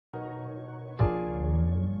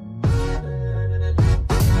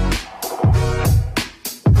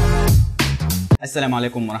السلام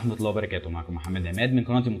عليكم ورحمة الله وبركاته. معكم محمد عماد من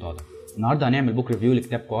قناة المتواضع. النهارده هنعمل بوك ريفيو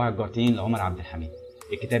لكتاب قواعد جارتين لعمر عبد الحميد،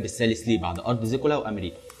 الكتاب الثالث ليه بعد أرض زيكولا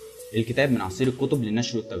وأمريكا. الكتاب من عصير الكتب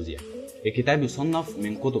للنشر والتوزيع. الكتاب يصنف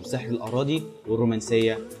من كتب سحر الأراضي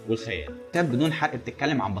والرومانسية والخيال. كتاب بدون حرق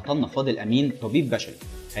بتتكلم عن بطلنا فاضل أمين، طبيب بشري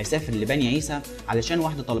هيسافر لبني عيسى علشان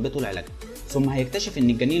واحدة طلبته العلاج، ثم هيكتشف إن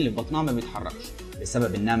الجنين اللي في بطنها ما بيتحركش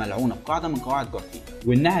بسبب إنها ملعونة بقاعدة من قواعد جارتين،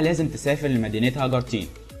 وإنها لازم تسافر لمدينتها جارتين.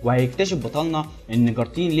 وهيكتشف بطلنا ان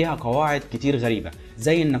جارتين ليها قواعد كتير غريبه،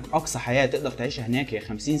 زي انك اقصى حياه تقدر تعيشها هناك هي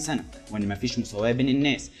 50 سنه، وان مفيش مساواه بين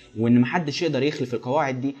الناس، وان محدش يقدر يخلف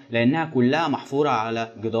القواعد دي لانها كلها محفوره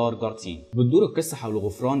على جدار جارتين. بتدور القصه حول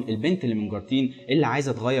غفران البنت اللي من جارتين اللي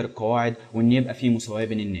عايزه تغير القواعد وان يبقى فيه مساواه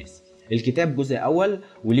بين الناس. الكتاب جزء اول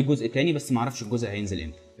وليه جزء تاني بس معرفش الجزء هينزل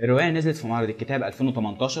امتى. الروايه نزلت في معرض الكتاب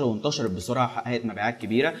 2018 وانتشرت بسرعه وحققت مبيعات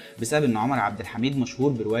كبيره بسبب ان عمر عبد الحميد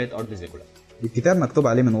مشهور بروايه ارض زيكولا. الكتاب مكتوب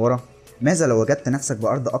عليه من ورا: ماذا لو وجدت نفسك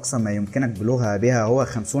بأرض أقصى ما يمكنك بلوغها بها هو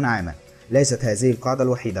 50 عاما؟ ليست هذه القاعدة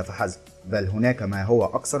الوحيدة فحسب، بل هناك ما هو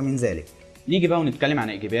أكثر من ذلك. نيجي بقى ونتكلم عن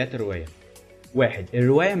إيجابيات الرواية. 1.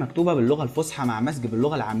 الرواية مكتوبة باللغة الفصحى مع مزج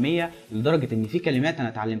باللغة العامية لدرجة إن في كلمات أنا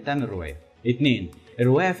اتعلمتها من الرواية. 2.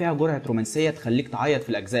 الرواية فيها جرعة رومانسية تخليك تعيط في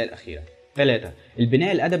الأجزاء الأخيرة. 3.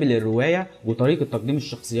 البناء الأدبي للرواية وطريقة تقديم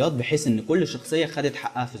الشخصيات بحيث إن كل شخصية خدت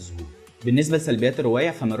حقها في الظهور. بالنسبة لسلبيات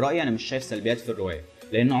الرواية فمن رأيي أنا مش شايف سلبيات في الرواية،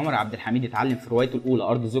 لأن عمر عبد الحميد اتعلم في روايته الأولى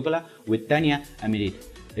أرض زيكولا والثانية أمريكا.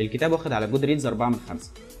 الكتاب واخد على جود ريدز 4 من 5،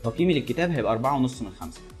 تقييمي للكتاب هيبقى 4.5 من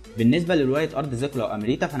 5. بالنسبة لرواية أرض زيكولا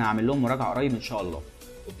وأمريكا فأنا هعمل لهم مراجعة قريب إن شاء الله.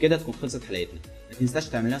 وبكده تكون خلصت حلقتنا. ما تنساش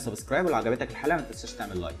تعمل لنا سبسكرايب، ولو عجبتك الحلقة ما تنساش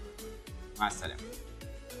تعمل لايك. مع السلامة.